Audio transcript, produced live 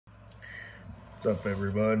What's up,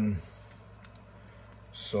 everyone?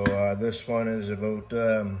 So this one is about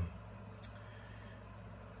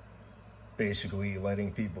basically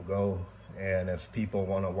letting people go, and if people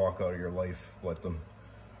want to walk out of your life, let them.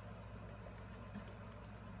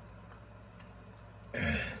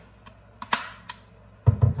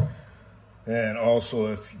 And also,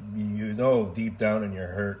 if you know deep down in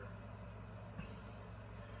your heart,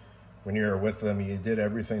 when you're with them, you did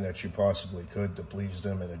everything that you possibly could to please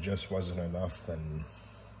them, and it just wasn't enough, then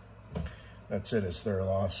that's it. It's their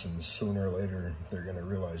loss, and sooner or later, they're going to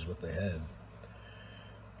realize what they had.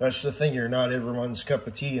 That's the thing. You're not everyone's cup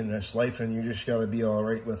of tea in this life, and you just got to be all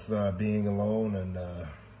right with being alone and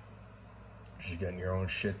just getting your own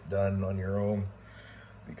shit done on your own.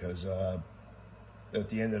 Because at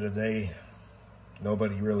the end of the day,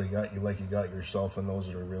 nobody really got you like you got yourself, and those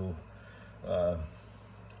are real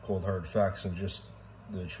cold hard facts and just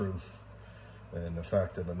the truth. And the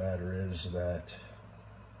fact of the matter is that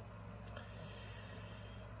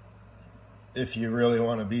if you really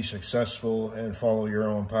want to be successful and follow your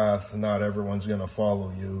own path, not everyone's going to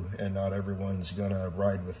follow you, and not everyone's going to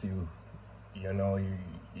ride with you. You know,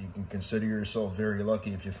 you can consider yourself very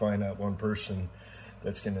lucky if you find that one person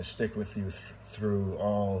that's going to stick with you through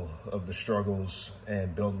all of the struggles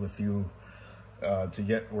and build with you to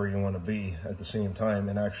get where you want to be at the same time,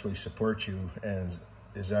 and actually support you and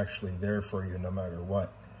is actually there for you no matter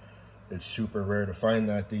what. It's super rare to find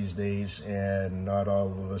that these days, and not all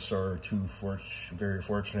of us are very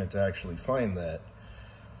fortunate to actually find that.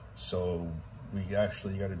 So we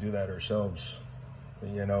actually got to do that ourselves.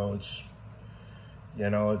 It's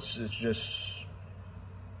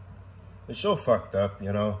so fucked up,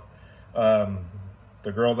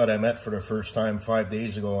 The girl that I met for the first time 5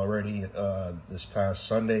 days ago already, this past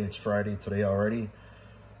Sunday, it's Friday today already.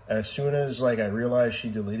 As soon as I realized she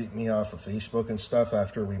deleted me off of Facebook and stuff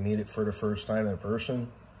after we meet it for the first time in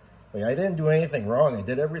person, I didn't do anything wrong. I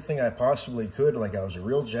did everything I possibly could. I was a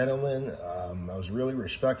real gentleman. I was really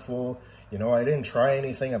respectful. I didn't try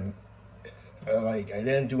anything. I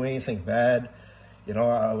didn't do anything bad.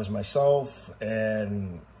 I was myself,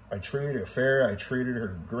 and I treated her fair. I treated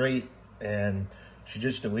her great, and she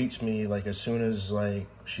just deletes me as soon as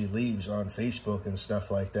she leaves on Facebook and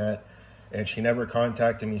stuff like that. And she never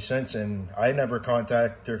contacted me since, and I never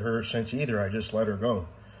contacted her since either. I just let her go.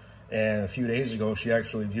 And a few days ago, she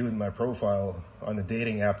actually viewed my profile on the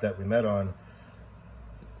dating app that we met on.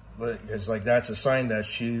 Because that's a sign that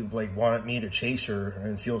she wanted me to chase her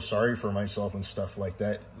and feel sorry for myself and stuff like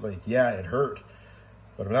that. Yeah, it hurt,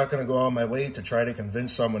 but I'm not going to go on my way to try to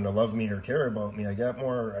convince someone to love me or care about me. I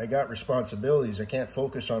got responsibilities. I can't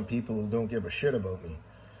focus on people who don't give a shit about me.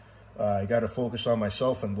 I got to focus on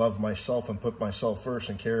myself and love myself and put myself first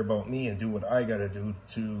and care about me and do what I got to do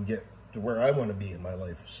to get to where I want to be in my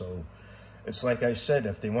life. So it's like I said,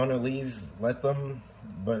 if they want to leave, let them.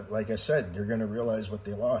 But like I said, they're going to realize what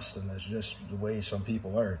they lost, and that's just the way some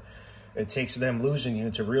people are. It takes them losing you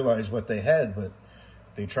to realize what they had, but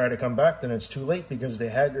they try to come back, then it's too late because they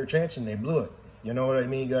had their chance and they blew it. You know what I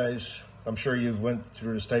mean, guys? I'm sure you've went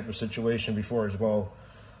through this type of situation before as well.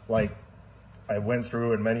 I went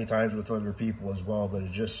through it many times with other people as well, but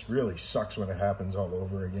it just really sucks when it happens all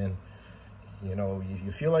over again.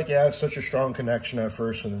 You feel like you have such a strong connection at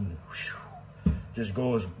first, and then whoosh, just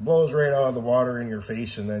blows right out of the water in your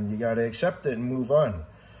face, and then you got to accept it and move on.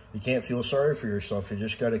 You can't feel sorry for yourself. You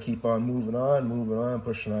just got to keep on moving on,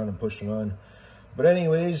 pushing on and pushing on. But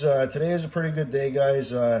anyways, today is a pretty good day,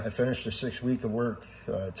 guys. I finished a 6 week of work,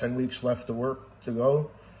 10 weeks left to work to go.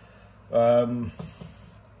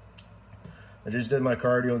 I just did my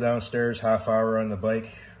cardio downstairs, half hour on the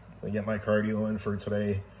bike. I get my cardio in for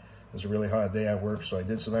today. It was a really hot day at work, so I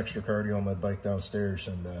did some extra cardio on my bike downstairs,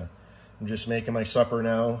 and I'm just making my supper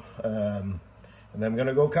now. And then I'm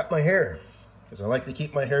gonna go cut my hair, because I like to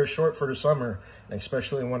keep my hair short for the summer, and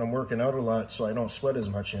especially when I'm working out a lot, so I don't sweat as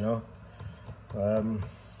much,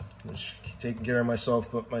 Just taking care of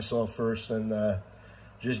myself, put myself first, and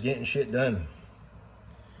just getting shit done.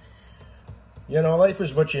 Life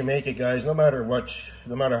is what you make it, guys. No matter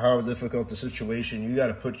how difficult the situation, you got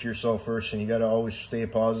to put yourself first, and you got to always stay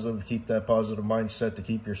positive, keep that positive mindset to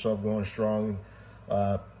keep yourself going strong.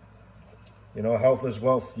 Health is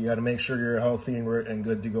wealth. You got to make sure you're healthy and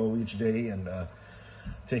good to go each day, and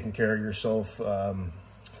taking care of yourself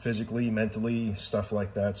physically, mentally, stuff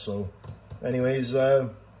like that. So anyways, you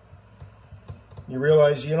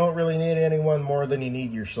realize you don't really need anyone more than you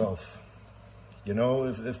need yourself.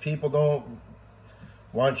 If people don't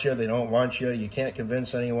want you, they don't want you. You can't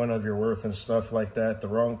convince anyone of your worth and stuff like that. The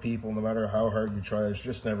wrong people, no matter how hard you try, it's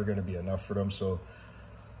just never going to be enough for them. So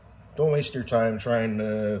don't waste your time trying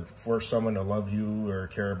to force someone to love you or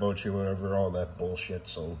care about you, whatever, all that bullshit.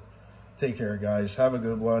 So take care, guys. Have a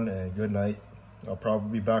good one and good night. I'll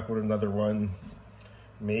probably be back with another one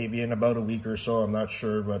maybe in about a week or so. I'm not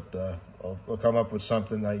sure, but I'll come up with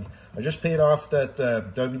something. I just paid off that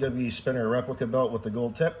WWE Spinner replica belt with the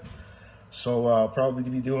gold tip. So I'll probably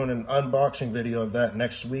be doing an unboxing video of that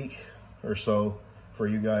next week or so for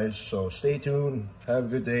you guys. So stay tuned. Have a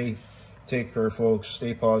good day. Take care, folks.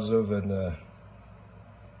 Stay positive and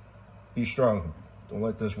be strong. Don't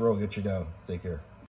let this world get you down. Take care.